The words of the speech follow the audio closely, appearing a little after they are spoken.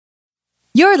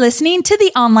You're listening to the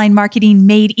Online Marketing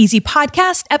Made Easy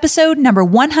podcast, episode number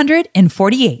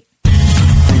 148.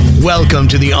 Welcome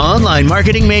to the Online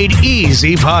Marketing Made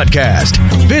Easy podcast.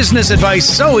 Business advice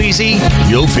so easy,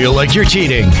 you'll feel like you're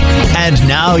cheating. And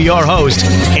now your host,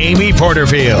 Amy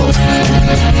Porterfield.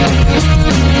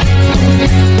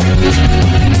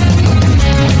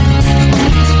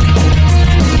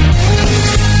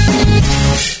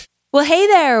 Well, hey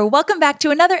there. Welcome back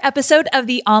to another episode of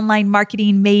the Online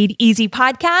Marketing Made Easy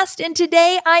podcast. And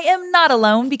today I am not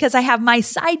alone because I have my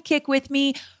sidekick with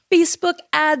me, Facebook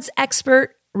ads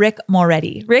expert, Rick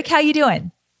Moretti. Rick, how you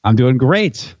doing? I'm doing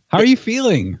great. How are you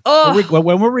feeling? When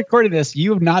we're recording this,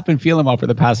 you have not been feeling well for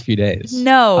the past few days.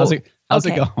 No. How's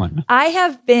it going? I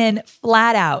have been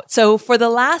flat out. So for the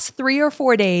last 3 or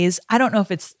 4 days, I don't know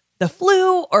if it's the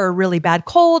flu or a really bad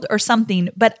cold or something,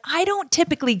 but I don't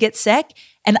typically get sick.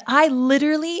 And I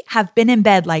literally have been in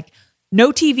bed like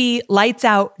no TV, lights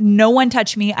out, no one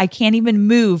touch me. I can't even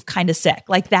move, kind of sick,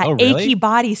 like that achy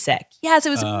body sick. Yes, it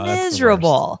was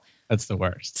miserable. That's the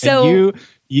worst. So and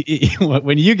you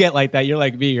when you get like that, you're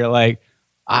like me. You're like,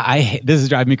 this is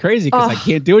driving me crazy because I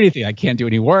can't do anything. I can't do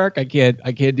any work. I can't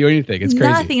do anything. It's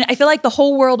crazy. Nothing. I feel like the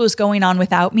whole world was going on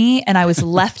without me, and I was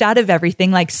left out of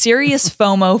everything. Like serious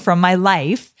FOMO from my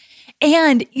life.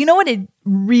 And you know what it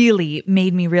really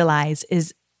made me realize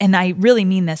is, and I really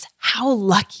mean this, how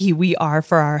lucky we are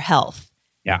for our health.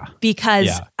 Yeah.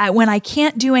 Because when I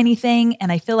can't do anything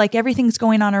and I feel like everything's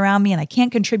going on around me and I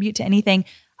can't contribute to anything,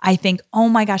 I think, oh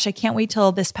my gosh, I can't wait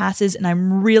till this passes and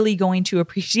I'm really going to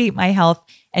appreciate my health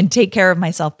and take care of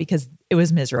myself because it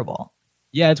was miserable.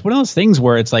 Yeah, it's one of those things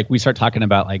where it's like we start talking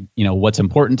about like, what's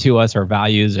important to us, our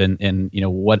values, and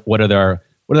what are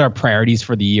our priorities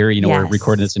for the year? Yes. We're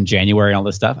recording this in January and all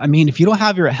this stuff. I mean, if you don't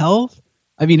have your health,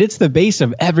 it's the base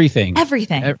of everything.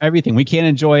 Everything. We can't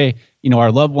enjoy,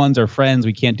 our loved ones, our friends.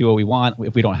 We can't do what we want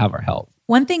if we don't have our health.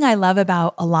 One thing I love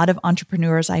about a lot of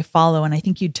entrepreneurs I follow, and I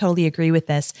think you'd totally agree with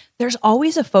this, there's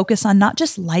always a focus on not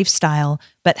just lifestyle,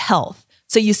 but health.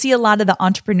 So you see a lot of the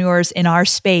entrepreneurs in our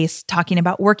space talking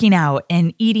about working out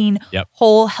and eating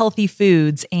whole healthy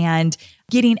foods and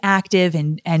getting active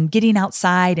and getting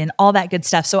outside and all that good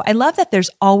stuff. So I love that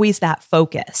there's always that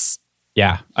focus.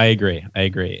 Yeah, I agree.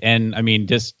 And I mean,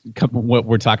 just what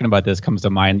we're talking about this comes to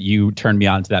mind. You turned me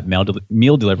on to that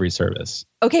meal delivery service.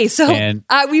 Okay, so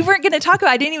we weren't going to talk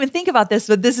about, I didn't even think about this,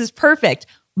 but this is perfect.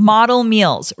 Model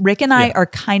meals. Rick and I are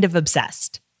kind of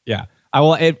obsessed. Yeah.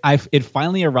 It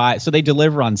finally arrived. So they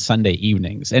deliver on Sunday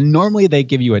evenings, and normally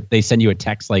they send you a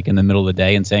text like in the middle of the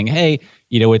day and saying, hey,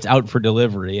 it's out for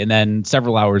delivery. And then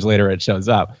several hours later it shows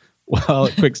up. Well,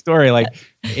 quick story, like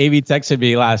Amy texted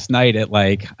me last night at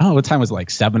like, what time was it? Like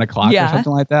 7 o'clock or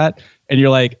something like that. And you're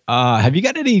like, have you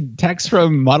got any texts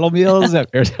from Model Meals?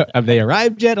 Have they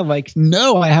arrived yet? I'm like,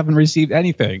 no, I haven't received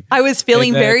anything. I was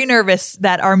feeling very nervous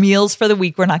that our meals for the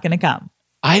week were not going to come.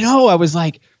 I know. I was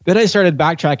like, then I started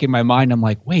backtracking my mind. I'm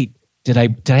like, wait, did I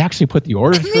actually put the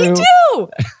order through? Me too.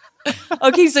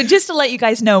 Okay, so just to let you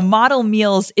guys know, Model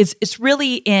Meals it's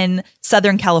really in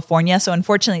Southern California. So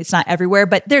unfortunately, it's not everywhere,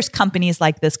 but there's companies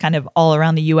like this kind of all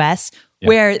around the US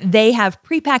where they have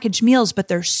prepackaged meals, but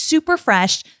they're super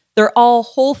fresh. They're all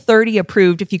Whole30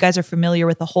 approved, if you guys are familiar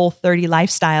with the Whole30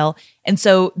 lifestyle. And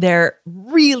so they're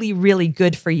really, really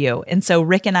good for you. And so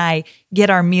Rick and I get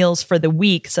our meals for the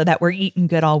week so that we're eating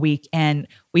good all week, and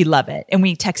we love it. And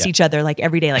we text each other like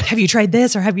every day, like, have you tried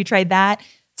this or have you tried that?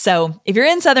 So if you're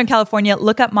in Southern California,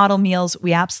 look up Model Meals.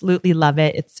 We absolutely love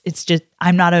it. It's just,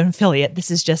 I'm not an affiliate. This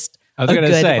is just I was going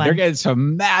to say, they're getting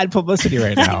some mad publicity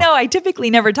right now. I know. I typically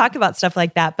never talk about stuff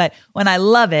like that, but when I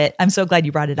love it, I'm so glad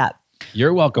you brought it up.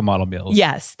 You're welcome, Model Meals.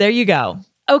 Yes, there you go.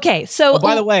 Okay, so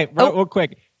by the way, real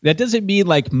quick, that doesn't mean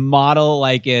like model,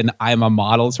 like in I'm a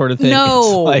model sort of thing.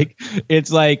 No,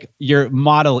 it's like you're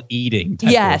model eating.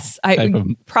 I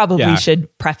probably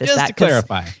should preface just that to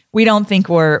clarify. We don't think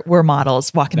we're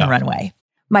models walking the runway.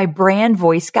 My brand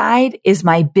voice guide is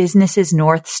my business's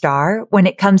North Star when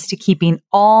it comes to keeping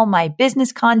all my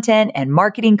business content and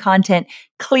marketing content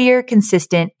clear,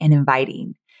 consistent, and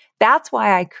inviting. That's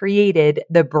why I created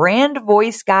the Brand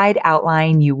Voice Guide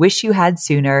Outline You Wish You Had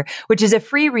Sooner, which is a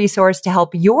free resource to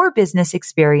help your business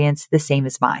experience the same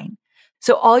as mine.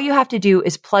 So all you have to do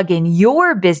is plug in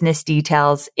your business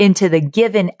details into the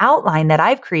given outline that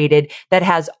I've created that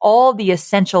has all the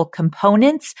essential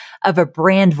components of a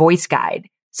brand voice guide.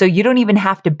 So you don't even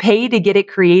have to pay to get it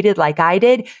created like I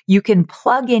did. You can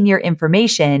plug in your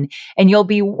information and you'll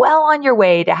be well on your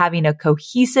way to having a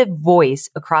cohesive voice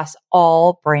across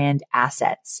all brand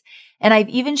assets. And I've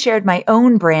even shared my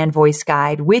own brand voice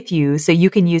guide with you so you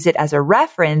can use it as a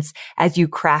reference as you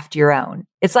craft your own.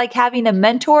 It's like having a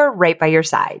mentor right by your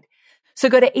side. So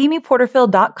go to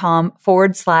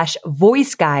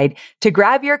amyporterfield.com/voice guide to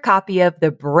grab your copy of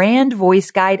the brand voice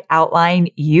guide outline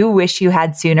you wish you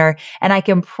had sooner. And I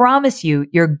can promise you,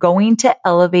 you're going to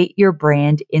elevate your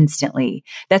brand instantly.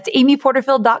 That's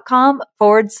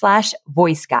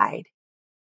amyporterfield.com/voice guide.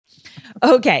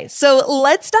 Okay, so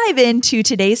let's dive into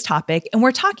today's topic. And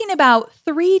we're talking about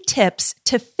 3 tips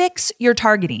to fix your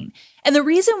targeting. And the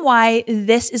reason why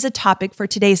this is a topic for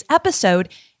today's episode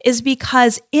is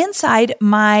because inside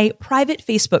my private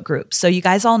Facebook group, so you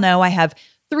guys all know I have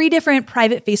 3 different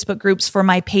private Facebook groups for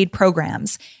my paid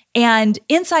programs. And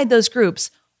inside those groups,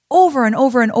 over and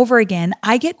over and over again,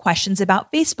 I get questions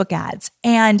about Facebook ads.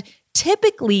 And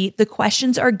typically the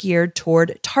questions are geared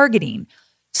toward targeting.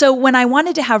 So when I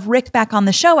wanted to have Rick back on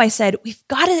the show, I said, we've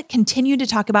got to continue to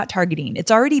talk about targeting.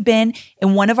 It's already been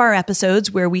in one of our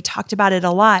episodes where we talked about it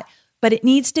a lot, but it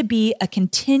needs to be a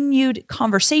continued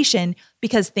conversation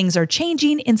because things are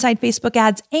changing inside Facebook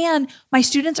ads and my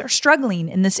students are struggling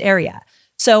in this area.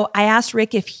 So I asked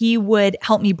Rick if he would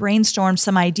help me brainstorm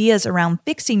some ideas around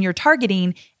fixing your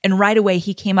targeting. And right away,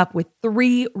 he came up with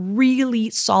 3 really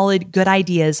solid, good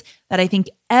ideas that I think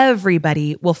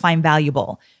everybody will find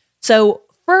valuable. So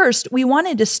first, we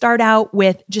wanted to start out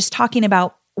with just talking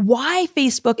about why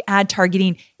Facebook ad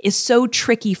targeting is so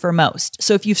tricky for most.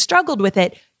 So if you've struggled with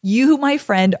it, you, my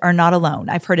friend, are not alone.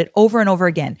 I've heard it over and over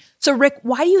again. So Rick,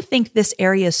 why do you think this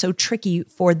area is so tricky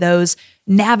for those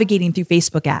navigating through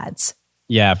Facebook ads?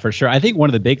 Yeah, for sure. I think one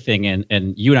of the big thing, and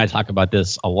you and I talk about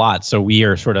this a lot, so we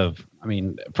are sort of,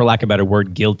 for lack of a better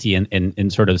word, guilty in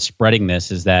sort of spreading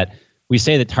this, is that we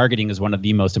say that targeting is one of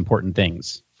the most important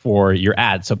things for your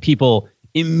ad. So people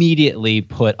immediately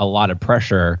put a lot of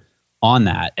pressure on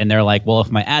that. And they're like, well,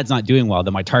 if my ad's not doing well,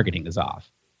 then my targeting is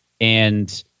off.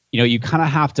 And, you kind of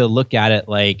have to look at it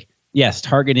like, yes,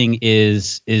 targeting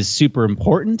is super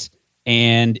important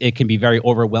and it can be very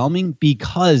overwhelming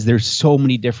because there's so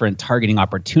many different targeting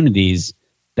opportunities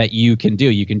that you can do.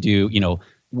 You can do,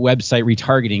 website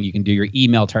retargeting. You can do your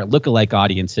email lookalike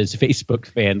audiences, Facebook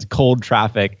fans, cold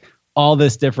traffic, all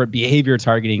this different behavior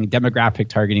targeting, demographic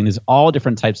targeting. There's all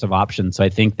different types of options. So I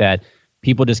think that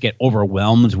people just get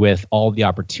overwhelmed with all the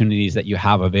opportunities that you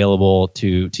have available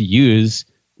to use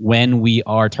when we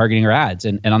are targeting our ads.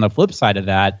 And on the flip side of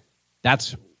that,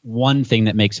 that's one thing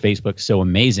that makes Facebook so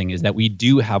amazing is that we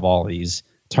do have all these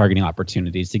targeting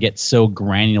opportunities to get so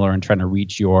granular and trying to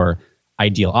reach your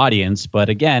ideal audience. But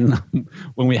again,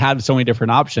 when we have so many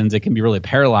different options, it can be really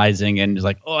paralyzing and it's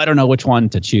like, oh, I don't know which one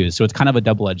to choose. So it's kind of a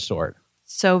double-edged sword.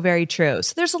 So very true.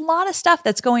 So there's a lot of stuff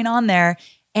that's going on there.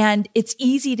 And it's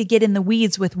easy to get in the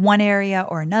weeds with one area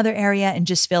or another area and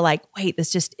just feel like, wait,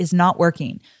 this just is not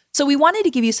working. So we wanted to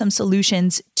give you some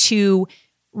solutions to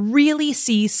really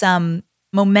see some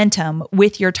momentum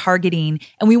with your targeting.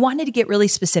 And we wanted to get really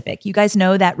specific. You guys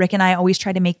know that Rick and I always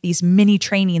try to make these mini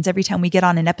trainings every time we get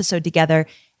on an episode together.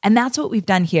 And that's what we've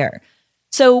done here.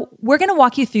 So we're going to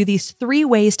walk you through these 3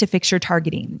 ways to fix your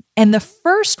targeting. And the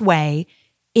first way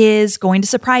is going to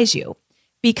surprise you.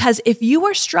 Because if you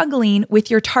are struggling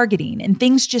with your targeting and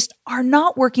things just are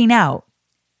not working out,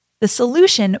 the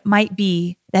solution might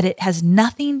be that it has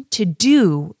nothing to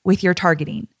do with your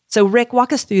targeting. So Rick,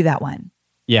 walk us through that one.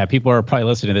 Yeah, people are probably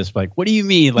listening to this like, what do you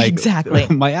mean? Like, exactly.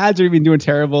 My ads are even doing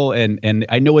terrible and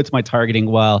I know it's my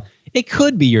targeting. Well, it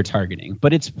could be your targeting,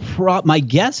 but it's my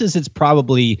guess is it's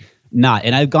probably not.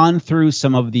 And I've gone through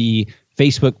some of the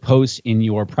Facebook posts in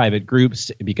your private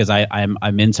groups because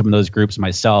I'm in some of those groups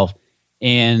myself.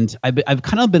 And I've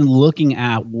kind of been looking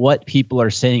at what people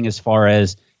are saying as far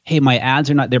as, hey, my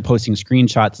ads are not, they're posting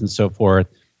screenshots and so forth.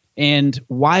 And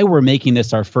why we're making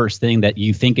this our first thing that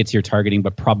you think it's your targeting,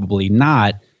 but probably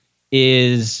not,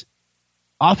 is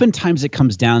oftentimes it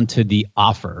comes down to the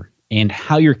offer and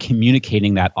how you're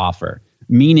communicating that offer.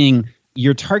 Meaning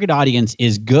your target audience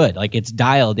is good, like it's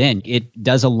dialed in. It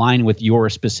does align with your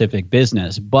specific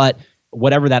business, but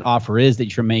whatever that offer is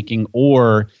that you're making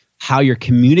or how you're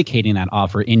communicating that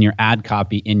offer in your ad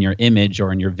copy, in your image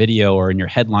or in your video or in your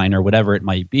headline or whatever it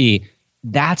might be,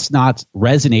 that's not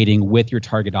resonating with your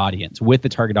target audience, with the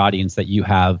target audience that you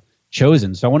have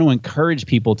chosen. So I want to encourage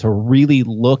people to really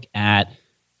look at,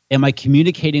 am I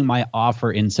communicating my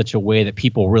offer in such a way that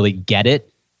people really get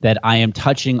it, that I am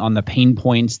touching on the pain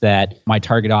points that my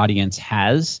target audience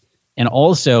has? And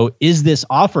also, is this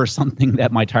offer something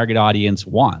that my target audience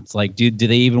wants? Like, do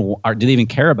they even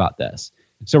care about this?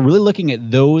 So really looking at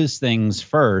those things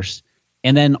first,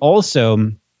 and then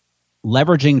also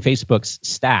leveraging Facebook's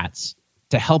stats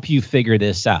to help you figure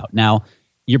this out. Now,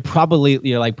 you're probably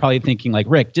probably thinking like,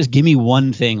 Rick, just give me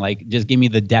one thing, like just give me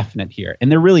the definite here.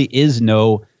 And there really is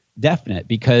no definite,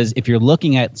 because if you're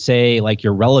looking at, say, like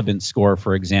your relevance score,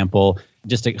 for example,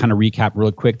 just to kind of recap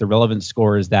real quick, the relevance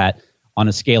score is that on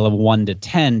a scale of 1 to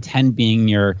 10, 10 being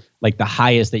your like the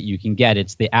highest that you can get.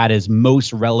 It's the ad is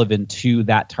most relevant to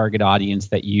that target audience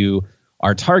that you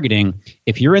are targeting.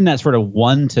 If you're in that sort of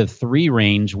 1 to 3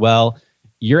 range, well,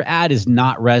 your ad is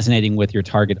not resonating with your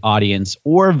target audience,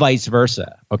 or vice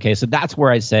versa. Okay, so that's where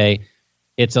I say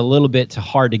it's a little bit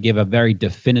hard to give a very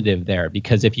definitive there,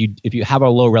 because if you have a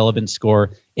low relevance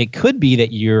score, it could be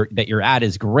that your ad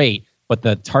is great, but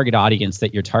the target audience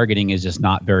that you're targeting is just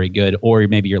not very good, or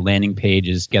maybe your landing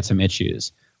pages get some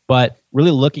issues. But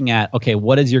really looking at, okay,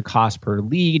 what is your cost per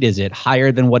lead? Is it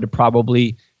higher than what it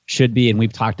probably should be? And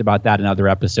we've talked about that in other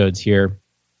episodes here.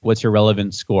 What's your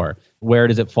relevance score? Where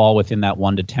does it fall within that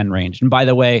 1 to 10 range? And by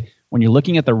the way, when you're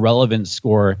looking at the relevance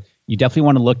score, you definitely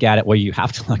want to look at it where you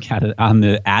have to look at it on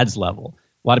the ads level.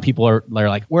 A lot of people are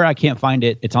like, where I can't find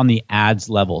it, it's on the ads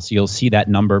level. So you'll see that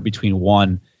number between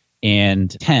 1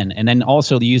 and 10. And then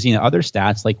also using other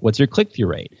stats, like what's your click-through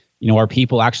rate? Are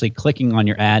people actually clicking on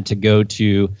your ad to go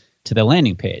to the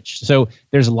landing page? So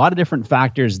there's a lot of different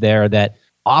factors there that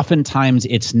oftentimes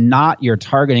it's not your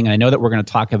targeting. And I know that we're going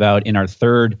to talk about in our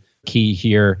third key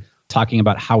here, talking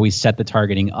about how we set the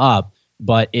targeting up,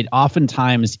 but it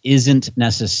oftentimes isn't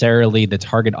necessarily the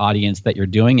target audience that you're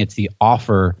doing. It's the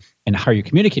offer and how you're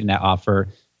communicating that offer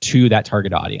to that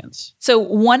target audience. So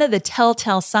one of the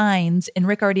telltale signs, and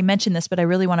Rick already mentioned this, but I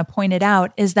really want to point it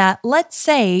out, is that let's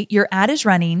say your ad is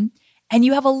running and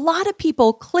you have a lot of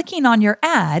people clicking on your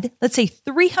ad. Let's say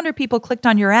 300 people clicked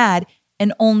on your ad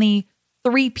and only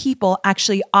 3 people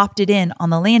actually opted in on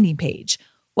the landing page.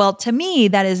 Well, to me,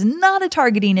 that is not a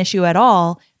targeting issue at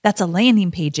all. That's a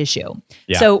landing page issue.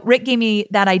 Yeah. So Rick gave me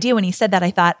that idea when he said that.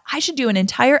 I thought I should do an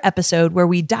entire episode where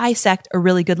we dissect a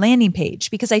really good landing page,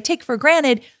 because I take for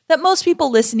granted that most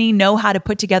people listening know how to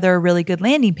put together a really good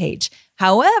landing page.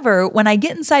 However, when I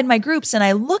get inside my groups and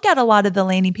I look at a lot of the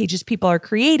landing pages people are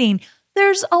creating,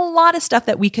 there's a lot of stuff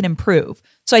that we can improve.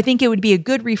 So I think it would be a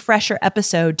good refresher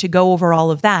episode to go over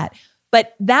all of that.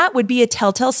 But that would be a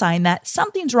telltale sign that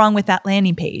something's wrong with that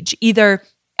landing page. Either,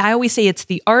 I always say it's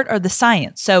the art or the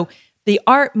science. So the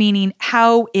art meaning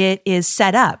how it is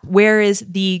set up. Where is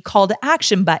the call to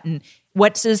action button?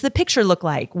 What does the picture look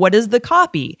like? What is the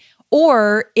copy?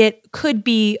 Or it could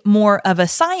be more of a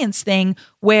science thing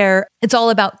where it's all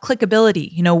about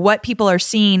clickability, what people are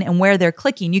seeing and where they're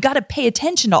clicking. You got to pay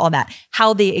attention to all that,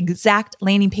 how the exact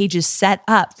landing page is set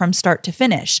up from start to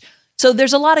finish. So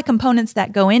there's a lot of components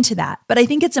that go into that. But I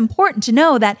think it's important to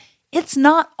know that it's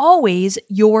not always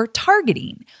your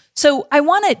targeting. So I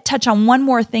want to touch on one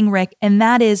more thing, Rick, and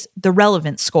that is the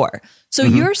relevance score. So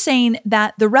you're saying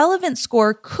that the relevance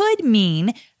score could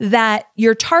mean that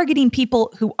you're targeting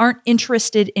people who aren't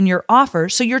interested in your offer.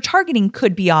 So your targeting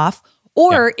could be off,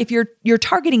 or if your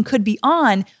targeting could be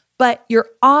on, but your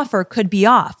offer could be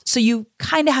off. So you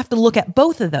kind of have to look at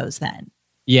both of those then.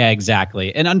 Yeah,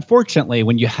 exactly. And unfortunately,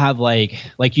 when you have like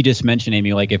you just mentioned,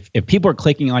 Amy, like if people are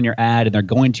clicking on your ad and they're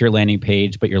going to your landing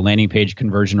page, but your landing page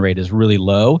conversion rate is really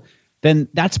low, then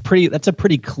that's a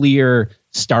pretty clear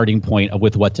starting point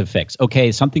with what to fix.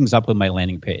 Okay, something's up with my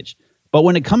landing page. But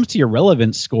when it comes to your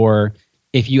relevance score,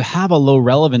 if you have a low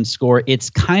relevance score,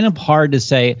 it's kind of hard to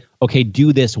say, okay,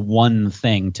 do this one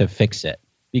thing to fix it,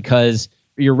 because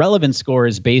your relevance score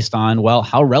is based on, well,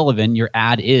 how relevant your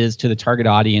ad is to the target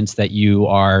audience that you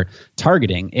are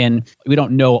targeting. And we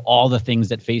don't know all the things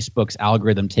that Facebook's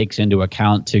algorithm takes into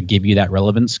account to give you that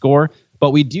relevance score,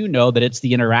 but we do know that it's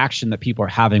the interaction that people are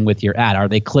having with your ad. Are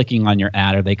they clicking on your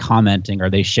ad? Are they commenting? Are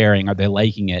they sharing? Are they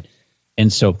liking it?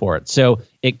 And so forth. So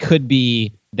it could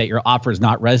be that your offer is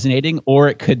not resonating, or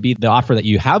it could be the offer that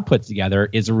you have put together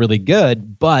is really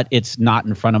good, but it's not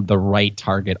in front of the right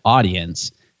target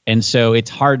audience. And so it's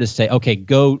hard to say, okay,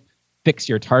 go fix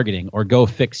your targeting, or go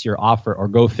fix your offer, or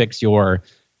go fix your,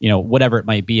 whatever it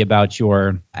might be about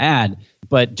your ad.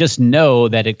 But just know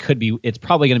that it's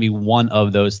probably going to be one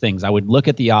of those things. I would look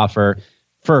at the offer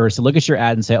first, look at your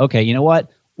ad and say, okay, you know what?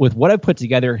 With what I've put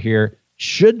together here,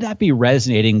 should that be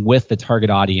resonating with the target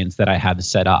audience that I have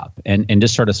set up? And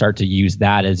just sort of start to use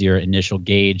that as your initial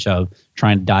gauge of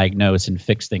trying to diagnose and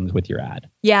fix things with your ad.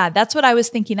 Yeah, that's what I was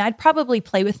thinking. I'd probably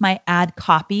play with my ad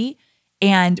copy.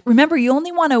 And remember, you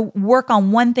only want to work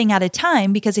on one thing at a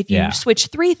time, because if you switch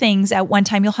 3 things at one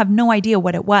time, you'll have no idea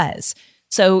what it was.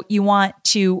 So you want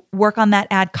to work on that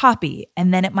ad copy,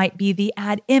 and then it might be the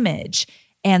ad image.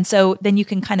 And so then you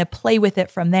can kind of play with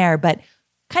it from there. But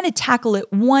kind of tackle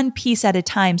it one piece at a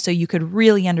time so you could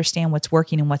really understand what's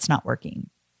working and what's not working.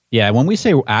 Yeah, when we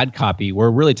say ad copy,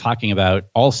 we're really talking about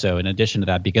also in addition to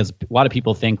that, because a lot of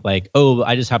people think like, oh,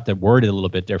 I just have to word it a little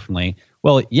bit differently.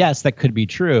 Well, yes, that could be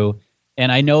true.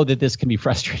 And I know that this can be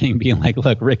frustrating being like,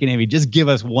 look, Rick and Amy, just give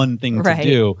us one thing to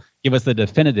do, give us the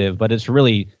definitive, but it's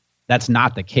really, that's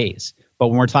not the case. But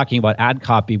when we're talking about ad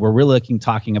copy, we're really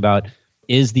talking about,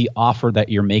 is the offer that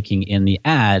you're making in the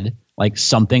ad like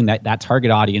something that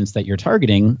target audience that you're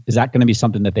targeting, is that going to be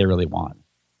something that they really want?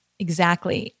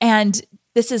 Exactly. And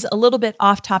this is a little bit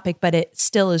off topic, but it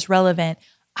still is relevant.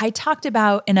 I talked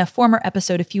about in a former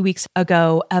episode a few weeks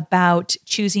ago about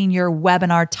choosing your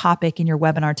webinar topic in your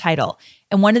webinar title.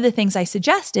 And one of the things I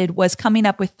suggested was coming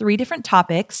up with 3 different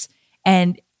topics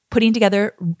and putting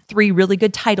together 3 really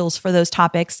good titles for those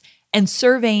topics and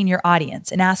surveying your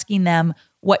audience and asking them,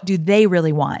 what do they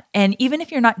really want? And even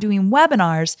if you're not doing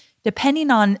webinars,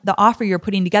 depending on the offer you're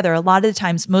putting together, a lot of the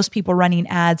times most people running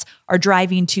ads are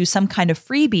driving to some kind of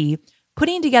freebie.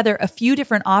 Putting together a few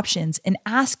different options and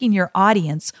asking your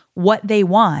audience what they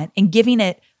want and giving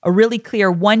it a really clear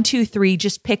 1, 2, 3,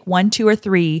 just pick 1, 2, or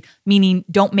 3, meaning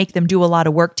don't make them do a lot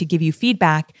of work to give you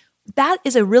feedback. That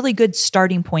is a really good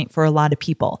starting point for a lot of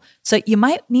people. So you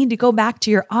might need to go back to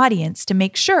your audience to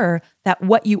make sure that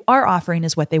what you are offering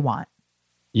is what they want.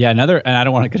 Yeah, and I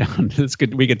don't want to go down this.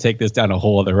 We could take this down a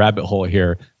whole other rabbit hole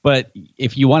here. But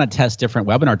if you want to test different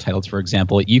webinar titles, for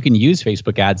example, you can use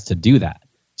Facebook ads to do that.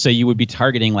 So you would be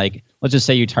targeting, like, let's just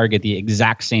say you target the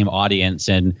exact same audience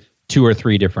in 2 or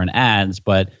 3 different ads,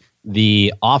 but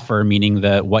the offer, meaning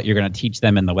what you're going to teach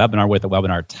them in the webinar with the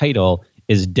webinar title,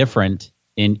 is different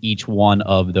in each one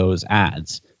of those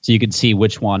ads. So you can see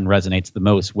which one resonates the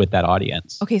most with that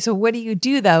audience. Okay, so what do you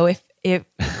do though if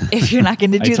you're not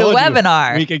going to do the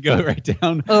webinar? We could go right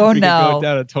down. Oh, we no. could go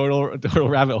down a total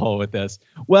rabbit hole with this.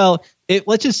 Well,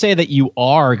 let's just say that you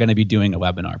are going to be doing a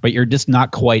webinar, but you're just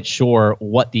not quite sure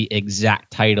what the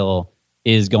exact title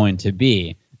is going to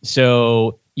be.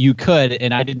 So you could,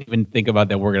 and I didn't even think about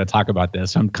that we're going to talk about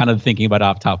this. I'm kind of thinking about it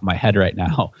off the top of my head right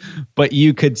now. But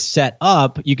you could set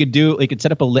up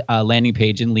a landing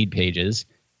page in Lead Pages,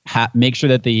 make sure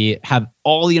that they have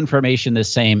all the information the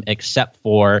same except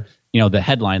for the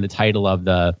headline, the title of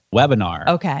the webinar.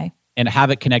 Okay. And have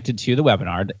it connected to the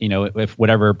webinar, if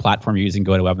whatever platform you're using,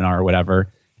 GoToWebinar or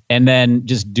whatever, and then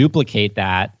just duplicate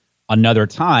that another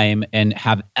time and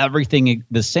have everything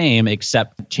the same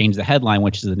except change the headline,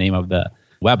 which is the name of the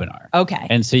webinar. Okay.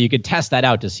 And so you could test that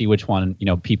out to see which one,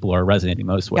 people are resonating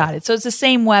most with. Got it. So it's the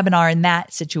same webinar in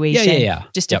that situation. Yeah.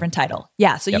 Just different title.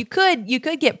 Yeah. So you could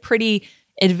get pretty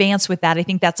advanced with that. I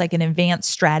think that's like an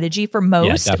advanced strategy for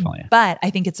most. Yeah, definitely. But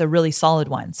I think it's a really solid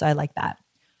one. So I like that.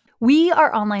 We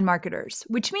are online marketers,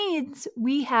 which means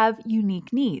we have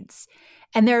unique needs.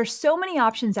 And there are so many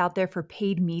options out there for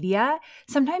paid media.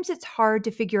 Sometimes it's hard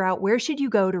to figure out where should you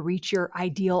go to reach your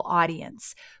ideal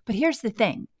audience. But here's the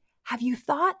thing. Have you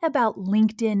thought about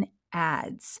LinkedIn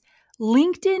ads?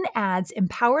 LinkedIn ads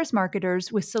empowers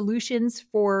marketers with solutions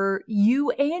for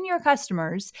you and your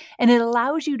customers, and it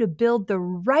allows you to build the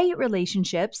right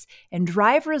relationships and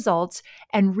drive results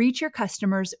and reach your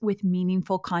customers with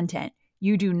meaningful content.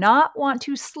 You do not want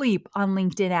to sleep on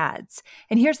LinkedIn ads.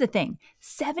 And here's the thing,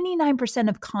 79%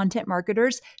 of content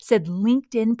marketers said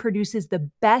LinkedIn produces the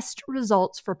best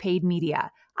results for paid media.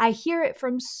 I hear it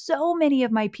from so many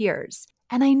of my peers.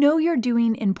 And I know you're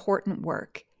doing important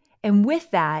work. And with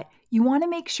that, you want to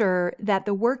make sure that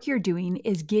the work you're doing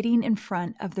is getting in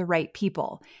front of the right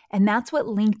people. And that's what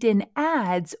LinkedIn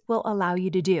ads will allow you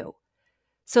to do.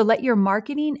 So let your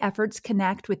marketing efforts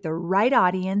connect with the right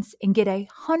audience and get a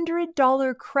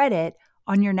 $100 credit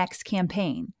on your next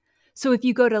campaign. So if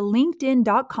you go to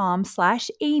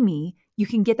linkedin.com/Amy, you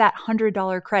can get that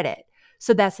 $100 credit.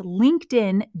 So that's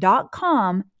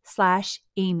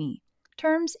linkedin.com/Amy.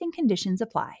 Terms and conditions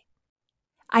apply.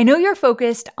 I know you're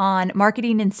focused on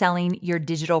marketing and selling your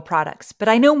digital products, but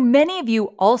I know many of you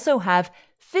also have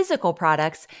physical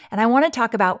products, and I want to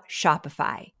talk about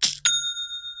Shopify.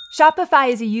 Shopify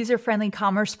is a user-friendly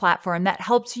commerce platform that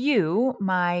helps you,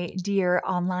 my dear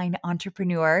online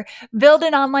entrepreneur, build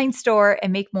an online store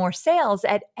and make more sales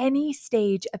at any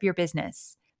stage of your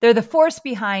business. They're the force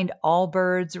behind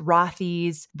Allbirds,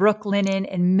 Rothy's, Brooklinen,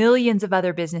 and millions of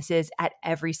other businesses at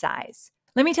every size.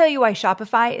 Let me tell you why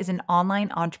Shopify is an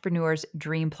online entrepreneur's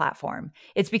dream platform.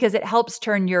 It's because it helps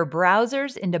turn your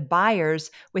browsers into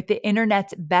buyers with the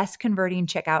internet's best converting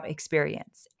checkout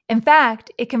experience. In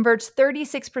fact, it converts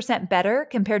 36% better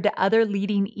compared to other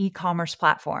leading e-commerce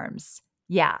platforms.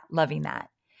 Yeah, loving that.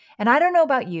 And I don't know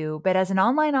about you, but as an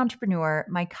online entrepreneur,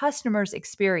 my customers'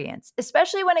 experience,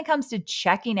 especially when it comes to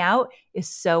checking out, is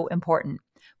so important.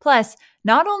 Plus,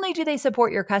 not only do they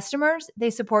support your customers, they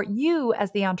support you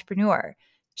as the entrepreneur.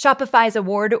 Shopify's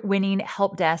award-winning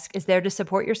help desk is there to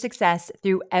support your success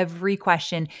through every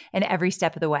question and every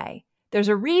step of the way. There's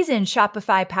a reason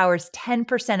Shopify powers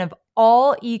 10% of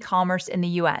all e-commerce in the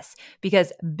US,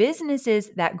 because businesses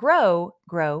that grow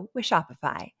with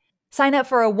Shopify. Sign up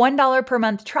for a $1 per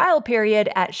month trial period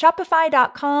at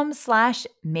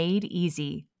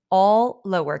shopify.com/madeeasy, all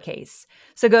lowercase.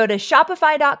 So go to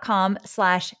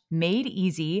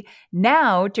shopify.com/madeeasy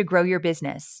now to grow your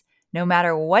business, no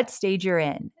matter what stage you're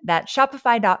in. That's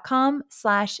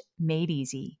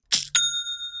shopify.com/madeeasy.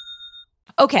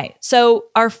 Okay, so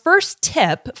our first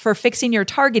tip for fixing your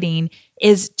targeting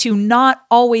is to not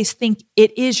always think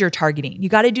it is your targeting. You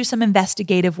got to do some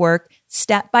investigative work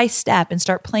step by step and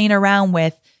start playing around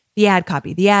with the ad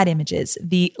copy, the ad images,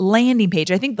 the landing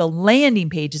page. I think the landing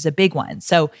page is a big one.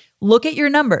 So look at your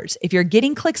numbers. If you're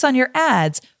getting clicks on your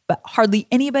ads, but hardly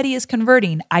anybody is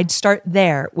converting, I'd start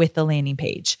there with the landing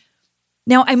page.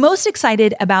 Now, I'm most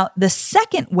excited about the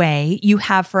second way you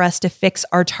have for us to fix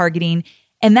our targeting,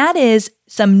 and that is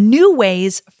some new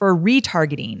ways for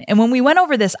retargeting. And when we went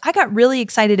over this, I got really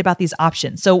excited about these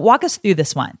options. So walk us through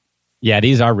this one. Yeah,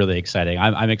 these are really exciting.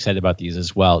 I'm excited about these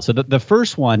as well. So the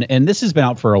first one, and this has been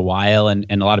out for a while, and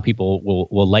a lot of people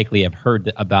will likely have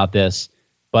heard about this,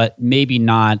 but maybe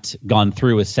not gone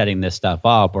through with setting this stuff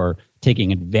up or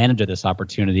taking advantage of this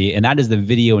opportunity, and that is the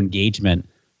video engagement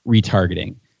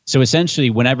retargeting. So essentially,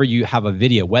 whenever you have a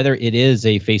video, whether it is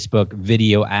a Facebook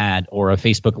video ad or a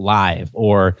Facebook Live,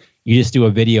 or you just do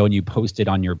a video and you post it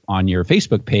on your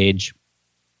Facebook page,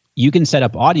 you can set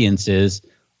up audiences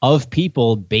of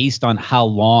people based on how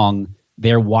long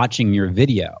they're watching your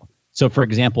video. So for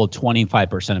example,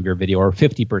 25% of your video, or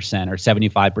 50%, or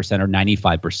 75%, or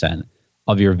 95%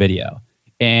 of your video.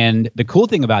 And the cool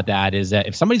thing about that is that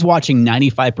if somebody's watching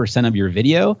 95% of your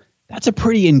video, that's a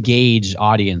pretty engaged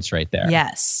audience right there.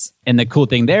 Yes. And the cool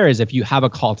thing there is if you have a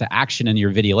call to action in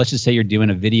your video, let's just say you're doing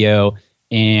a video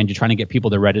and you're trying to get people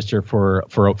to register for a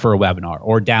webinar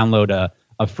or download a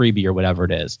freebie or whatever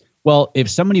it is. Well, if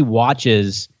somebody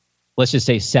watches, let's just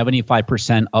say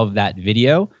 75% of that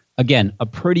video, again, a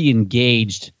pretty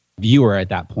engaged viewer at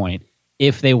that point.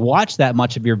 If they watch that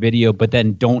much of your video, but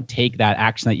then don't take that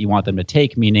action that you want them to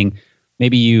take, meaning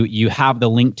maybe you have the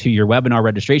link to your webinar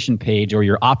registration page or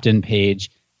your opt-in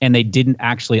page, and they didn't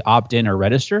actually opt in or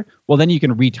register, well, then you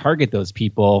can retarget those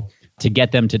people to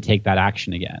get them to take that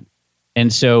action again.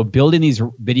 And so building these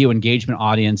video engagement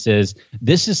audiences,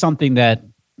 this is something that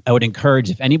I would encourage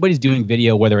if anybody's doing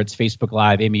video, whether it's Facebook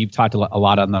Live. Amy, you've talked a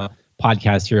lot on the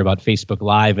podcast here about Facebook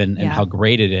Live and how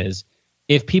great it is.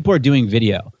 If people are doing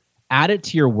video, add it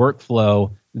to your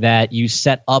workflow that you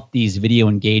set up these video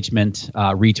engagement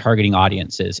retargeting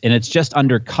audiences. And it's just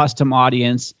under custom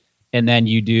audience. And then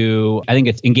you do, I think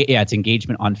it's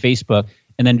engagement on Facebook.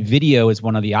 And then video is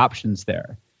one of the options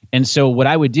there. And so what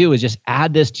I would do is just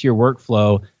add this to your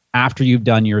workflow after you've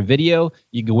done your video.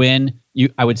 You go in,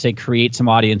 I would say create some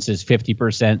audiences, 50%,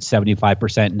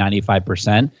 75%,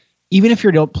 95%. Even if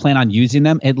you don't plan on using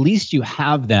them, at least you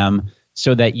have them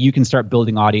so that you can start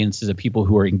building audiences of people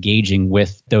who are engaging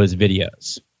with those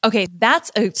videos. Okay,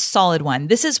 that's a solid one.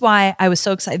 This is why I was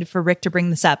so excited for Rick to bring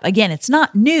this up. Again, it's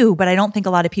not new, but I don't think a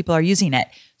lot of people are using it.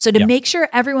 So to make sure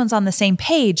everyone's on the same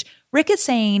page, Rick is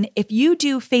saying if you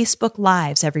do Facebook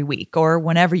Lives every week or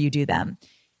whenever you do them,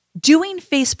 doing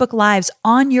Facebook Lives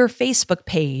on your Facebook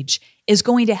page is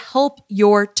going to help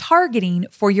your targeting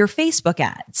for your Facebook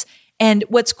ads. And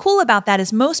what's cool about that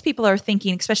is most people are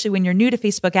thinking, especially when you're new to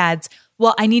Facebook ads,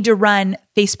 well, I need to run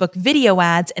Facebook video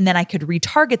ads and then I could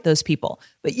retarget those people.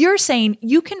 But you're saying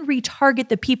you can retarget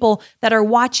the people that are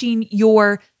watching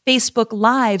your Facebook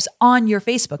Lives on your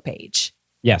Facebook page.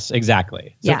 Yes,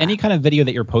 exactly. So any kind of video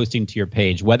that you're posting to your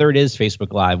page, whether it is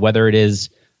Facebook Live, whether it is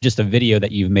just a video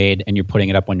that you've made and you're putting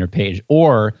it up on your page,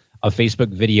 or a Facebook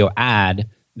video ad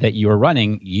that you are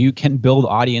running, you can build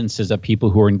audiences of people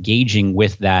who are engaging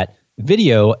with that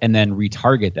video and then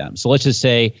retarget them. So let's just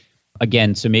say,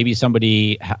 again, so maybe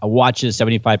somebody watches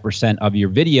 75% of your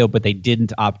video, but they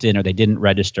didn't opt in or they didn't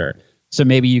register. So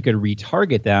maybe you could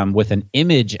retarget them with an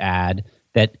image ad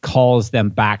that calls them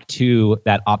back to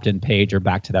that opt-in page or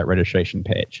back to that registration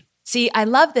page. See, I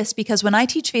love this because when I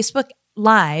teach Facebook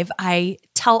Live, I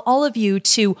tell all of you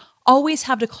to always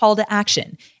have the call to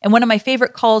action. And one of my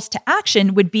favorite calls to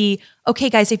action would be, okay,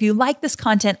 guys, if you like this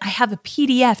content, I have a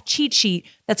PDF cheat sheet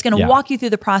that's going to walk you through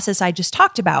the process I just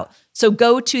talked about. So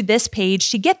go to this page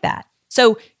to get that.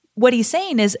 So what he's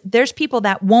saying is there's people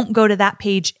that won't go to that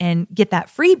page and get that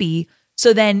freebie.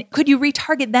 So then could you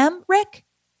retarget them, Rick?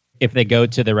 if they go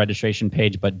to the registration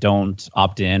page but don't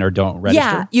opt in or don't register?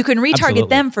 Yeah, you can retarget Absolutely.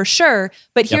 them for sure.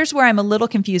 But here's where I'm a little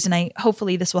confused, and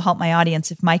hopefully this will help my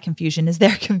audience if my confusion is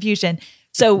their confusion.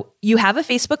 So you have a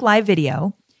Facebook Live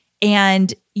video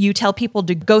and you tell people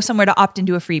to go somewhere to opt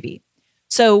into a freebie.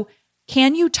 So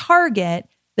can you target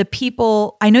the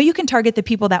people? I know you can target the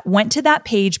people that went to that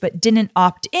page but didn't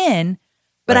opt in.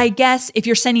 But I guess if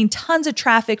you're sending tons of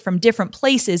traffic from different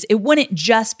places, it wouldn't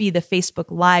just be the Facebook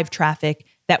Live traffic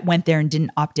that went there and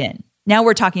didn't opt in. Now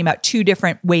we're talking about two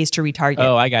different ways to retarget.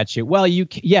 Oh, I got you. Well,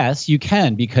 yes, you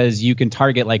can, because you can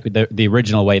target like the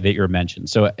original way that you mentioned.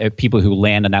 So people who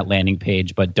land on that landing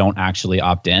page but don't actually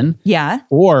opt in. Yeah.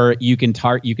 Or you can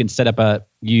target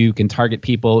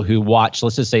people who watch,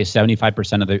 let's just say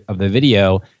 75% of the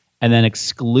video, and then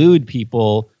exclude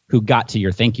people who got to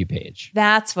your thank you page.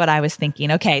 That's what I was thinking.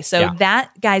 Okay. So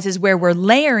that, guys, is where we're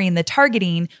layering the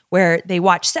targeting, where they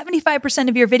watch 75%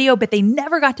 of your video, but they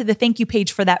never got to the thank you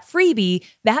page for that freebie.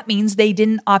 That means they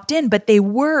didn't opt in, but they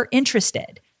were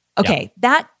interested. Okay.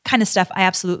 That kind of stuff I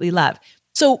absolutely love.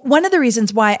 So one of the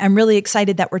reasons why I'm really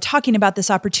excited that we're talking about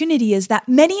this opportunity is that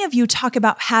many of you talk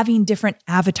about having different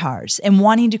avatars and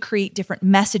wanting to create different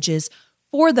messages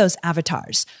for those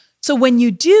avatars. So when you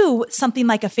do something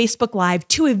like a Facebook Live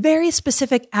to a very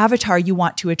specific avatar you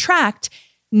want to attract,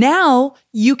 now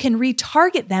you can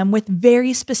retarget them with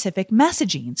very specific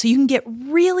messaging. So you can get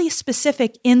really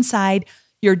specific inside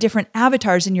your different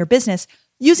avatars in your business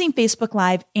using Facebook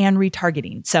Live and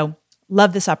retargeting. So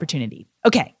love this opportunity.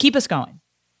 Okay, keep us going.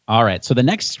 All right. So the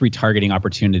next retargeting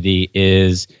opportunity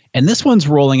is, and this one's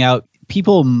rolling out.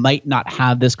 People might not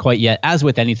have this quite yet. As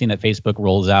with anything that Facebook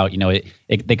rolls out,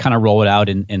 they kind of roll it out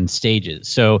in stages.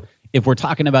 So if we're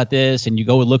talking about this and you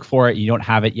go look for it, you don't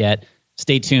have it yet,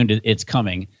 stay tuned. It's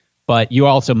coming. But you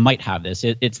also might have this.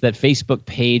 It's that Facebook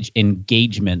page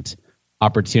engagement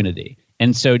opportunity.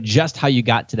 And so just how you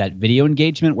got to that video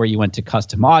engagement where you went to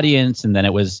custom audience and then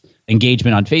it was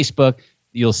engagement on Facebook,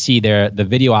 you'll see there the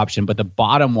video option. But the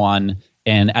bottom one,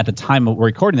 and at the time we're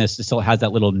recording this, it still has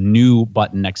that little new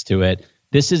button next to it.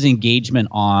 This is engagement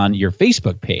on your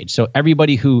Facebook page. So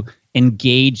everybody who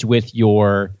engaged with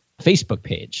your Facebook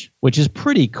page, which is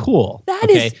pretty cool. That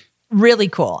is really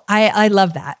cool. I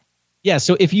love that. Yeah.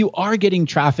 So if you are getting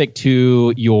traffic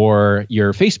to your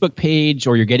Facebook page,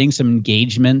 or you're getting some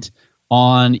engagement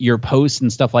on your posts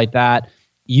and stuff like that,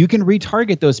 you can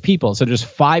retarget those people. So there's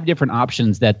 5 different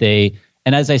options that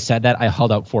and as I said that, I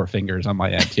held out 4 fingers on my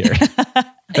end here.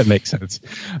 That makes sense.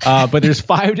 But there's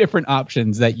 5 different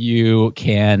options that you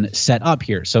can set up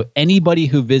here. So anybody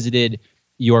who visited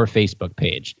your Facebook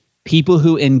page, people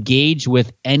who engage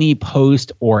with any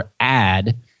post or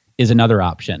ad is another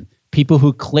option. People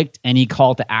who clicked any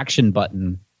call to action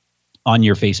button on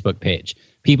your Facebook page,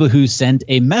 people who sent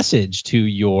a message to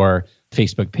your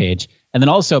Facebook page, and then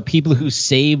also people who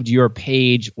saved your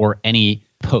page or any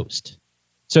post.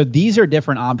 So these are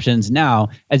different options now.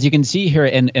 As you can see here,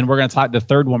 and we're going to talk, the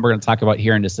third one we're going to talk about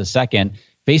here in just a second,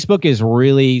 Facebook is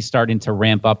really starting to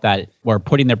ramp up that, or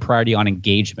putting their priority on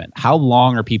engagement. How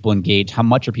long are people engaged? How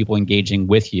much are people engaging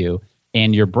with you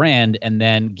and your brand? And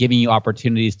then giving you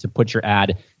opportunities to put your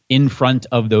ad in front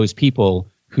of those people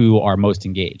who are most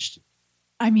engaged.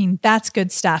 I mean, that's good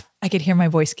stuff. I could hear my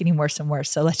voice getting worse and worse,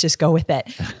 so let's just go with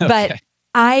it. Okay. But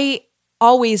I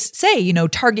always say,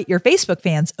 target your Facebook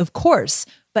fans, of course.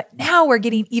 But now we're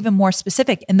getting even more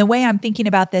specific. And the way I'm thinking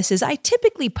about this is I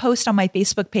typically post on my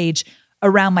Facebook page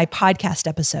around my podcast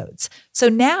episodes. So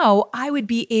now I would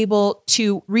be able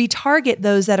to retarget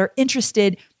those that are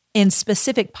interested in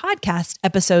specific podcast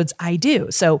episodes I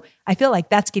do. So I feel like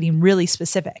that's getting really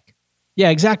specific. Yeah,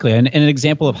 exactly. And an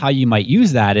example of how you might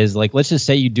use that is, like, let's just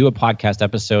say you do a podcast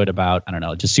episode about, I don't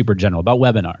know, just super general, about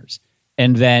webinars.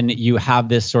 And then you have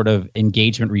this sort of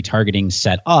engagement retargeting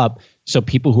set up. So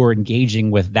people who are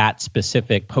engaging with that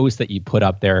specific post that you put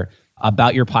up there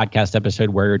about your podcast episode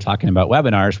where you're talking about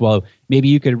webinars, well, maybe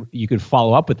you could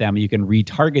follow up with them. You can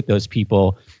retarget those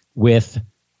people with,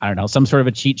 I don't know, some sort of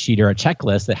a cheat sheet or a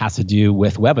checklist that has to do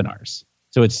with webinars.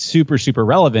 So it's super, super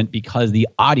relevant because the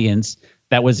audience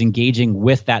that was engaging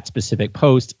with that specific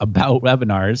post about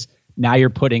webinars, now you're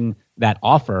putting that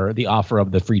offer, the offer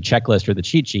of the free checklist or the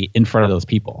cheat sheet, in front of those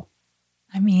people.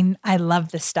 I mean, I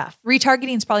love this stuff.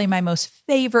 Retargeting is probably my most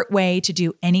favorite way to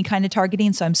do any kind of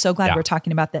targeting. So I'm so glad we're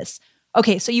talking about this.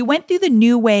 Okay, so you went through the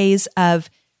new ways of,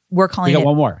 we're calling it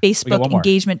one more. Facebook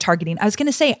engagement targeting. I was going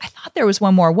to say, I thought there was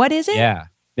one more. What is it? Yeah.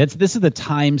 This is the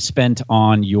time spent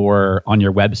on your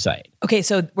website. Okay,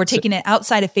 so we're taking it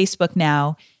outside of Facebook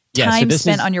now. Time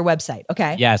spent on your website.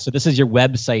 Okay. Yeah, so this is your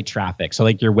website traffic. So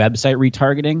like your website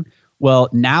retargeting, Well,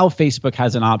 now Facebook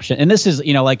has an option. And this is,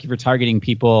 like if you're targeting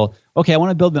people, okay, I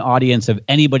want to build an audience of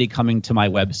anybody coming to my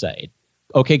website.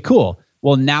 Okay, cool.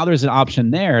 Well, now there's an option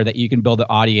there that you can build an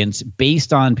audience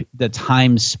based on the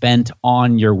time spent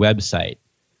on your website.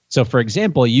 So for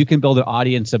example, you can build an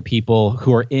audience of people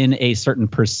who are in a certain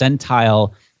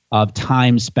percentile of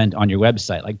time spent on your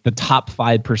website, like the top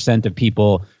 5% of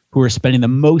people who are spending the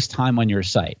most time on your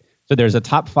site. So there's a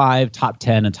top 5, top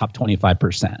 10, and top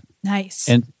 25%. Nice.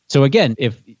 And so again,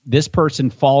 if this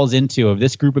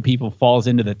group of people falls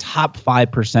into the top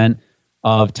 5%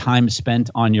 of time spent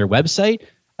on your website,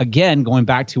 again, going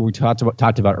back to what we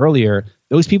talked about earlier,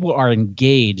 those people are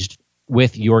engaged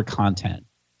with your content.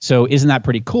 So isn't that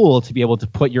pretty cool to be able to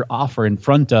put your offer in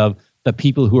front of the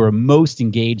people who are most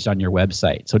engaged on your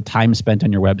website? So time spent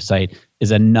on your website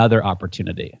is another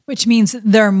opportunity. Which means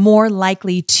they're more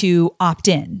likely to opt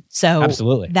in. So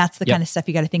absolutely, that's the kind of stuff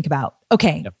you got to think about.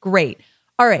 Okay, great.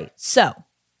 All right. So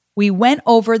we went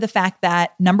over the fact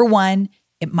that number one,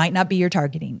 it might not be your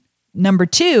targeting. Number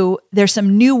two, there's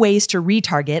some new ways to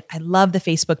retarget. I love the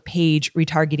Facebook page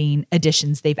retargeting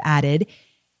additions they've added.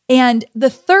 And the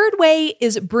third way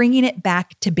is bringing it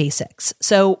back to basics.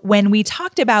 So when we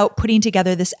talked about putting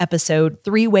together this episode,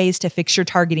 3 ways to fix your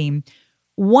targeting,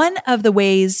 one of the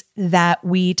ways that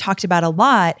we talked about a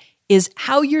lot is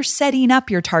how you're setting up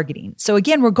your targeting. So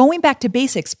again, we're going back to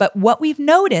basics, but what we've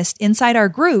noticed inside our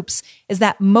groups is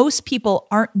that most people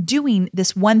aren't doing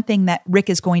this one thing that Rick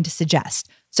is going to suggest.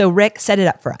 So Rick, set it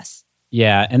up for us.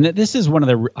 Yeah, and this is one of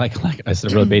the, like I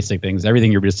said, really basic things,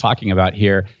 everything you're just talking about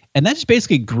here. And that's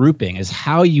basically grouping, is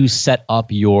how you set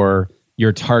up your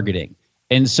targeting.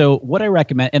 And so what I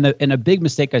recommend, and a big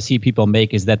mistake I see people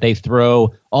make is that they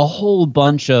throw a whole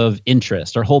bunch of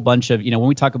interest or a whole bunch of, when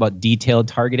we talk about detailed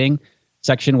targeting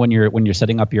section when you're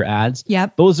setting up your ads,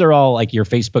 yep, those are all like your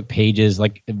Facebook pages,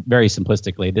 like very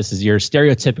simplistically, this is your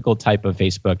stereotypical type of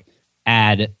Facebook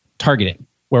ad targeting,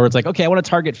 where it's like, okay, I want to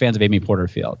target fans of Amy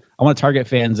Porterfield. I want to target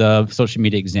fans of Social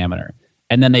Media Examiner.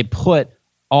 And then they put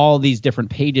all these different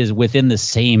pages within the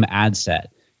same ad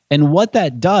set. And what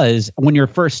that does, when you're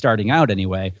first starting out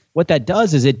anyway, what that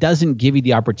does is it doesn't give you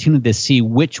the opportunity to see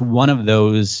which one of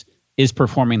those is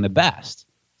performing the best.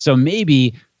 So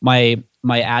maybe my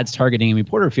ads targeting Amy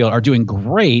Porterfield are doing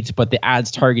great, but the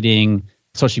ads targeting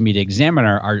Social Media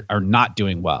Examiner are not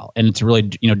doing well. And it's really,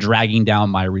 dragging down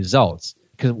my results.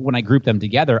 Because when I group them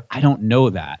together, I don't know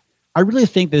that. I really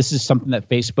think this is something that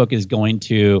Facebook is going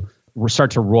to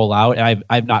start to roll out. And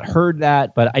I've not heard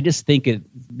that, but I just think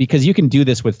because you can do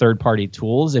this with third-party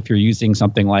tools. If you're using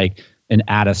something like an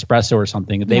Ad Espresso or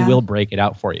something, they will break it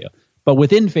out for you. But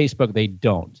within Facebook, they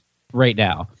don't right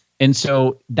now. And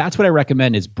so that's what I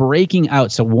recommend, is breaking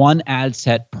out. So one ad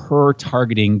set per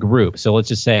targeting group. So let's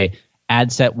just say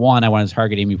ad set 1, I want to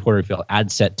target Amy Porterfield.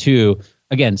 Ad set 2,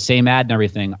 again, same ad and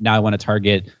everything. Now I want to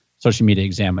target Social Media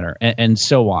Examiner, and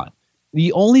so on.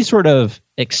 The only sort of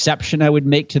exception I would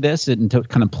make to this, and to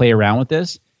kind of play around with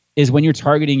this, is when you're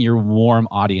targeting your warm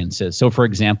audiences. So for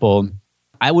example,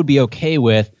 I would be okay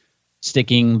with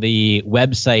sticking the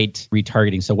website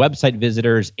retargeting, so website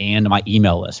visitors and my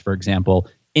email list, for example,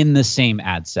 in the same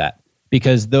ad set,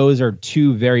 because those are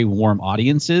 2 very warm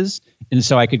audiences. And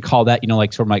so I could call that,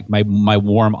 like sort of my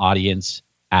warm audience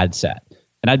ad set.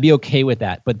 And I'd be okay with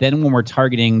that. But then when we're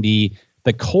targeting the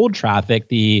cold traffic,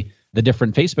 the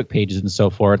different Facebook pages and so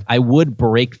forth, I would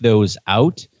break those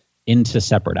out into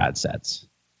separate ad sets.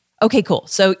 Okay, cool.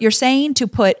 So you're saying to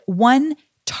put one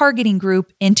targeting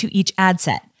group into each ad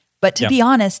set. But to be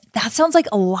honest, that sounds like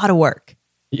a lot of work.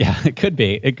 Yeah, it could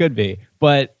be. It could be.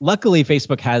 But luckily,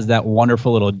 Facebook has that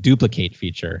wonderful little duplicate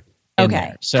feature.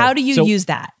 Okay. So how do you use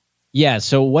that? Yeah.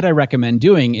 So what I recommend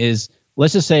doing is,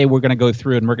 let's just say we're going to go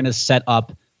through and we're going to set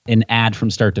up an ad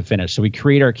from start to finish. So we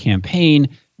create our campaign,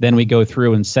 then we go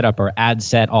through and set up our ad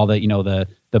set, all the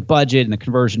the budget and the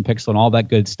conversion pixel and all that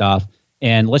good stuff.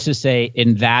 And let's just say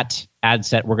in that ad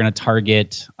set, we're going to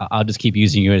target, I'll just keep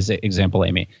using you as an example,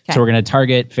 Amy. Okay. So we're going to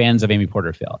target fans of Amy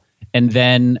Porterfield. And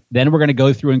then we're going to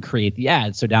go through and create the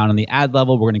ad. So down on the ad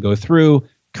level, we're going to go through,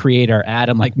 create our ad.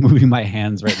 I'm like moving my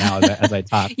hands right now as I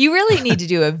talk. You really need to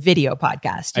do a video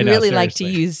podcast. You really like to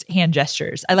use hand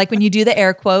gestures. I like when you do the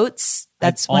air quotes.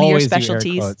 That's one of your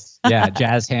specialties. Yeah,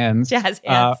 jazz hands. Jazz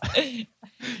hands.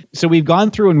 So we've gone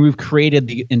through and we've created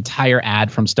the entire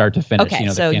ad from start to finish. Okay,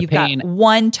 so you've got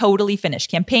one totally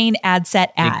finished campaign, ad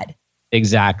set, ad.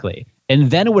 Exactly. And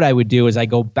then what I would do is I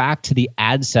go back to the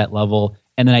ad set level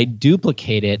and then I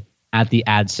duplicate it at the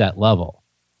ad set level.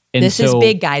 And this is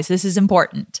big, guys. This is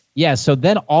important. Yeah. So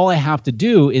then all I have to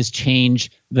do is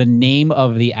change the name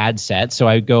of the ad set. So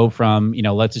I go from,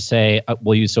 let's just say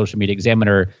we'll use Social Media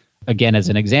Examiner. again, as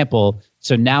an example,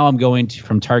 so now I'm going to,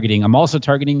 from targeting, I'm also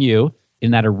targeting you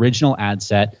in that original ad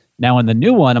set. Now in the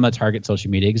new one, I'm going to target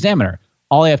Social Media Examiner.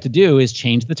 All I have to do is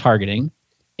change the targeting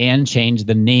and change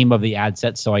the name of the ad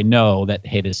set so I know that,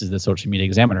 hey, this is the Social Media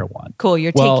Examiner one. Cool.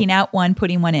 You're taking out one,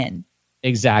 putting one in.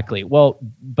 Exactly. Well,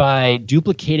 by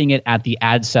duplicating it at the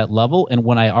ad set level, and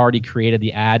when I already created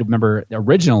the ad, remember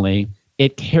originally,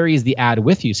 it carries the ad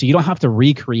with you. So you don't have to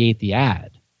recreate the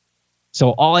ad.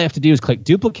 So all I have to do is click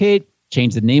duplicate,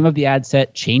 change the name of the ad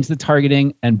set, change the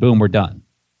targeting, and boom, we're done.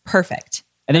 Perfect.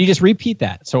 And then you just repeat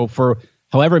that. So for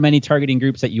however many targeting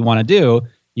groups that you want to do,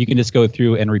 you can just go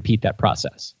through and repeat that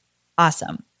process.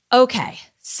 Awesome. Okay.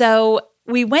 So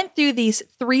we went through these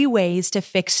 3 ways to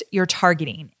fix your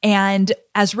targeting. And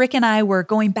as Rick and I were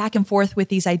going back and forth with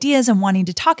these ideas and wanting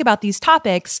to talk about these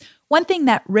topics, one thing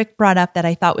that Rick brought up that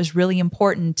I thought was really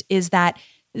important is that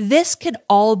this could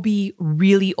all be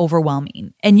really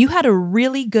overwhelming. And you had a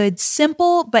really good,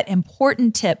 simple, but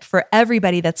important tip for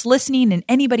everybody that's listening and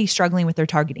anybody struggling with their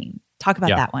targeting. Talk about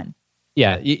that one.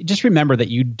 Yeah, just remember that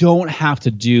you don't have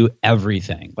to do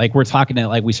everything. Like we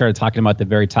started talking about at the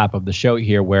very top of the show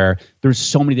here, where there's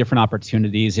so many different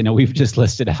opportunities. We've just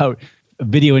listed out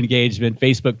video engagement,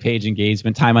 Facebook page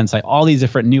engagement, time on site, all these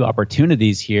different new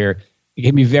opportunities here. It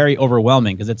can be very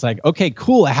overwhelming because it's like, okay,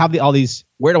 cool. I have all these.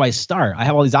 Where do I start? I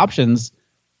have all these options.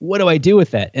 What do I do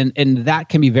with it? And that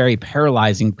can be very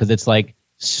paralyzing because it's like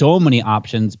so many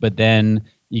options, but then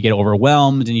you get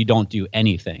overwhelmed and you don't do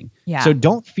anything. Yeah. So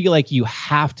don't feel like you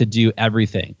have to do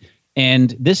everything.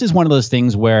 And this is one of those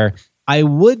things where I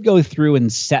would go through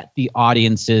and set the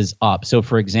audiences up. So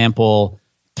for example,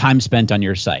 time spent on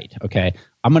your site. Okay.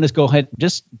 I'm going to go ahead,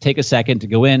 just take a second to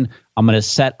go in. I'm going to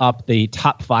set up the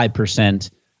top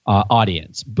 5%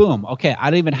 audience. Boom. Okay. I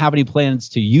don't even have any plans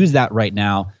to use that right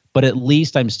now, but at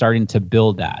least I'm starting to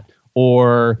build that.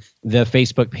 Or the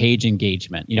Facebook page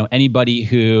engagement, anybody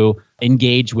who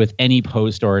engage with any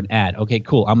post or an ad. Okay,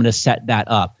 cool. I'm going to set that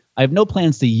up. I have no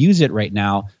plans to use it right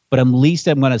now, but at least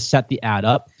I'm going to set the ad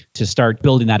up to start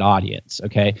building that audience.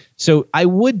 Okay. So I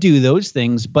would do those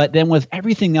things, but then with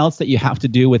everything else that you have to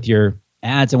do with your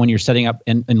ads and when you're setting up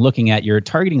and looking at your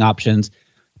targeting options,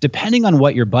 depending on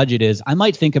what your budget is, I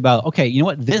might think about, okay, you know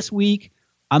what, this week,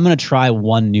 I'm going to try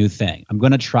one new thing. I'm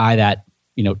going to try that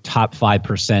top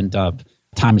 5% of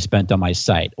time spent on my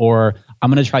site, or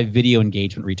I'm going to try video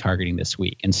engagement retargeting this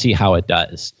week and see how it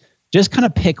does. Just kind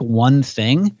of pick one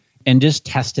thing and just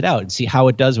test it out and see how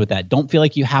it does with that. Don't feel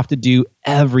like you have to do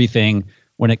everything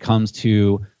when it comes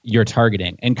to your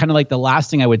targeting. And kind of like the last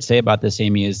thing I would say about this,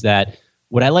 Amy, is that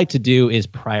what I like to do is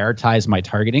prioritize my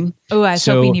targeting. Oh, I was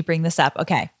hoping you bring this up.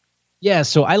 Okay. Yeah,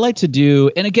 so I like to do,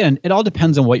 and again, it all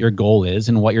depends on what your goal is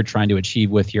and what you're trying to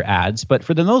achieve with your ads. But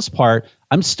for the most part,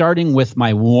 I'm starting with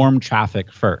my warm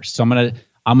traffic first. So I'm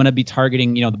gonna be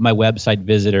targeting, my website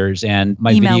visitors and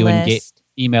my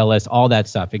email list, all that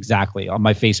stuff. Exactly, all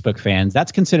my Facebook fans.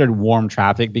 That's considered warm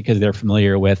traffic because they're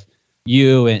familiar with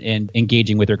you and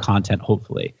engaging with your content,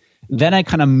 hopefully. Then I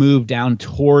kind of move down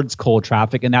towards cold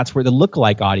traffic, and that's where the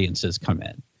lookalike audiences come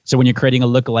in. So when you're creating a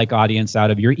lookalike audience out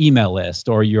of your email list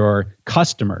or your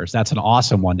customers, that's an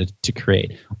awesome one to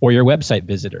create. Or your website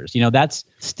visitors, that's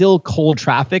still cold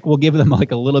traffic. We'll give them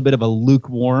like a little bit of a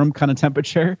lukewarm kind of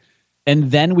temperature.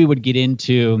 And then we would get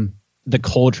into the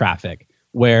cold traffic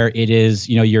where it is,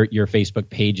 your Facebook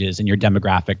pages and your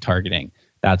demographic targeting,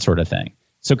 that sort of thing.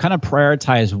 So kind of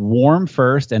prioritize warm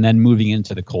first and then moving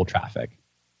into the cold traffic.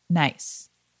 Nice.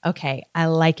 Okay, I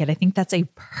like it. I think that's a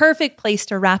perfect place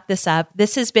to wrap this up.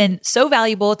 This has been so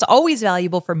valuable. It's always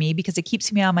valuable for me because it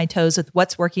keeps me on my toes with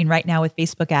what's working right now with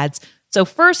Facebook ads. So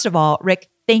first of all,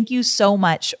 Rick, thank you so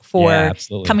much for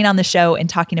coming on the show and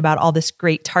talking about all this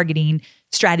great targeting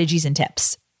strategies and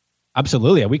tips.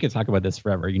 Absolutely. We could talk about this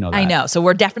forever. That. I know. So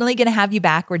we're definitely going to have you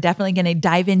back. We're definitely going to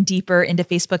dive in deeper into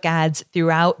Facebook ads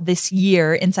throughout this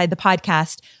year inside the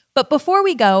podcast. But before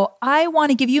we go, I want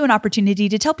to give you an opportunity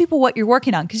to tell people what you're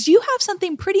working on because you have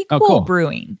something pretty cool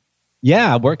brewing.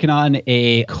 Yeah, working on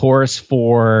a course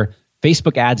for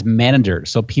Facebook ads managers.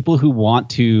 So people who want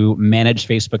to manage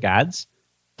Facebook ads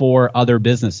for other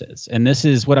businesses. And this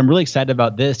is what I'm really excited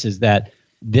about this is that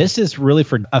this is really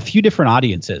for a few different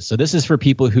audiences. So this is for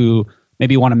people who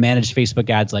maybe want to manage Facebook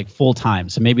ads like full time.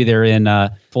 So maybe they're in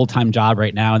a full-time job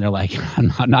right now and they're like,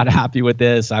 I'm not happy with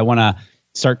this. I want to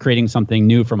start creating something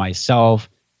new for myself.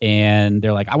 And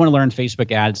they're like, I want to learn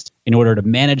Facebook ads in order to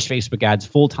manage Facebook ads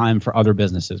full-time for other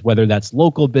businesses, whether that's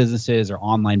local businesses or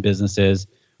online businesses.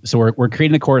 So we're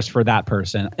creating a course for that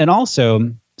person. And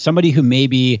also somebody who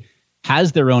maybe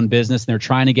has their own business and they're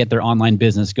trying to get their online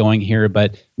business going here,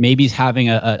 but maybe is having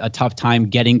a tough time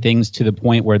getting things to the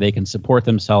point where they can support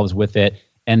themselves with it,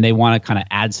 and they want to kind of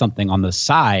add something on the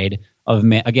side of,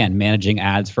 again, managing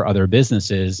ads for other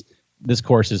businesses. This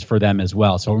course is for them as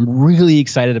well. So I'm really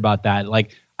excited about that.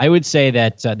 Like, I would say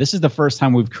that this is the first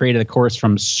time we've created a course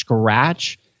from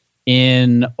scratch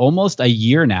in almost a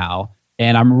year now.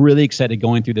 And I'm really excited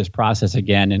going through this process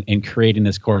again and creating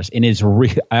this course. And it's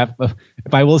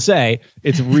if I will say,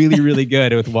 it's really, really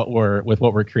good with what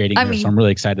we're creating here. So I'm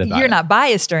really excited about it. You're not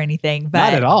biased or anything, but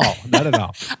not at all. Not at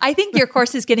all. I think your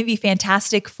course is going to be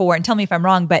fantastic for, and tell me if I'm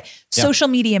wrong, but social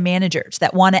media managers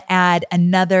that want to add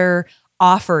another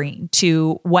offering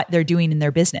to what they're doing in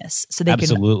their business, so they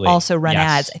can also run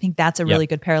ads. I think that's a really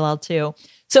good parallel too.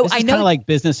 So this I is know, kind of like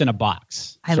business in a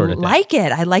box. I like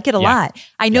it. I like it a lot.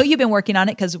 I know you've been working on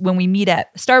it because when we meet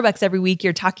at Starbucks every week,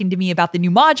 you're talking to me about the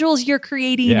new modules you're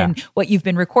creating and what you've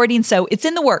been recording. So it's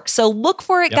in the works. So look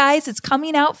for it, guys. It's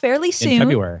coming out fairly soon. In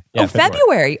February. Yeah,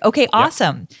 February. Okay,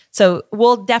 awesome. So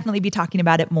we'll definitely be talking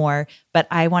about it more. But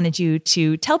I wanted you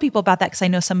to tell people about that because I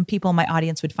know some people in my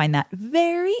audience would find that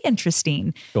very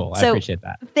interesting. Cool. I appreciate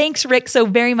that. Thanks, Rick, so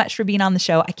very much for being on the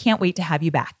show. I can't wait to have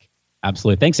you back.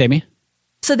 Absolutely. Thanks, Amy.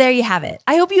 So there you have it.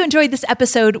 I hope you enjoyed this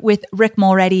episode with Rick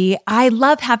Mulready. I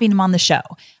love having him on the show.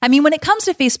 I mean, when it comes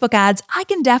to Facebook ads, I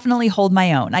can definitely hold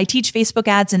my own. I teach Facebook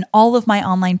ads in all of my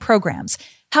online programs.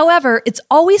 However, it's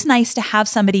always nice to have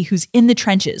somebody who's in the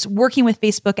trenches working with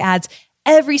Facebook ads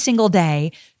every single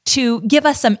day to give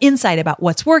us some insight about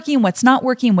what's working, what's not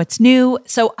working, what's new.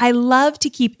 So I love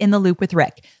to keep in the loop with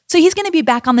Rick. So he's going to be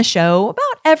back on the show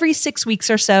about every 6 weeks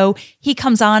or so. He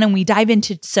comes on and we dive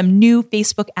into some new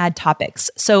Facebook ad topics.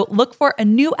 So look for a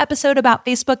new episode about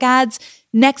Facebook ads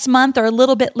next month or a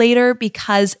little bit later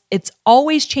because it's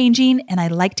always changing and I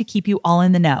like to keep you all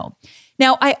in the know.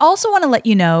 Now, I also want to let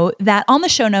you know that on the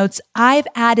show notes, I've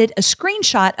added a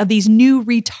screenshot of these new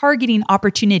retargeting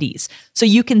opportunities so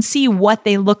you can see what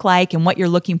they look like and what you're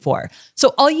looking for.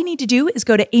 So all you need to do is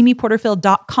go to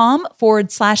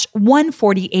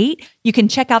amyporterfield.com/148. You can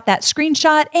check out that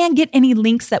screenshot and get any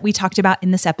links that we talked about in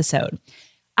this episode.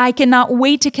 I cannot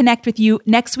wait to connect with you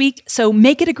next week. So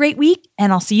make it a great week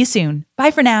and I'll see you soon. Bye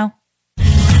for now.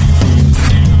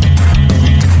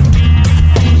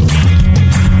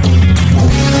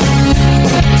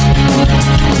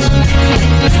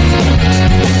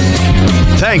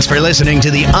 Thanks for listening to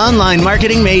the Online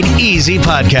Marketing Made Easy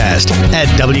podcast at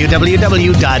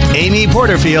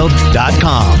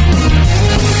www.amyporterfield.com.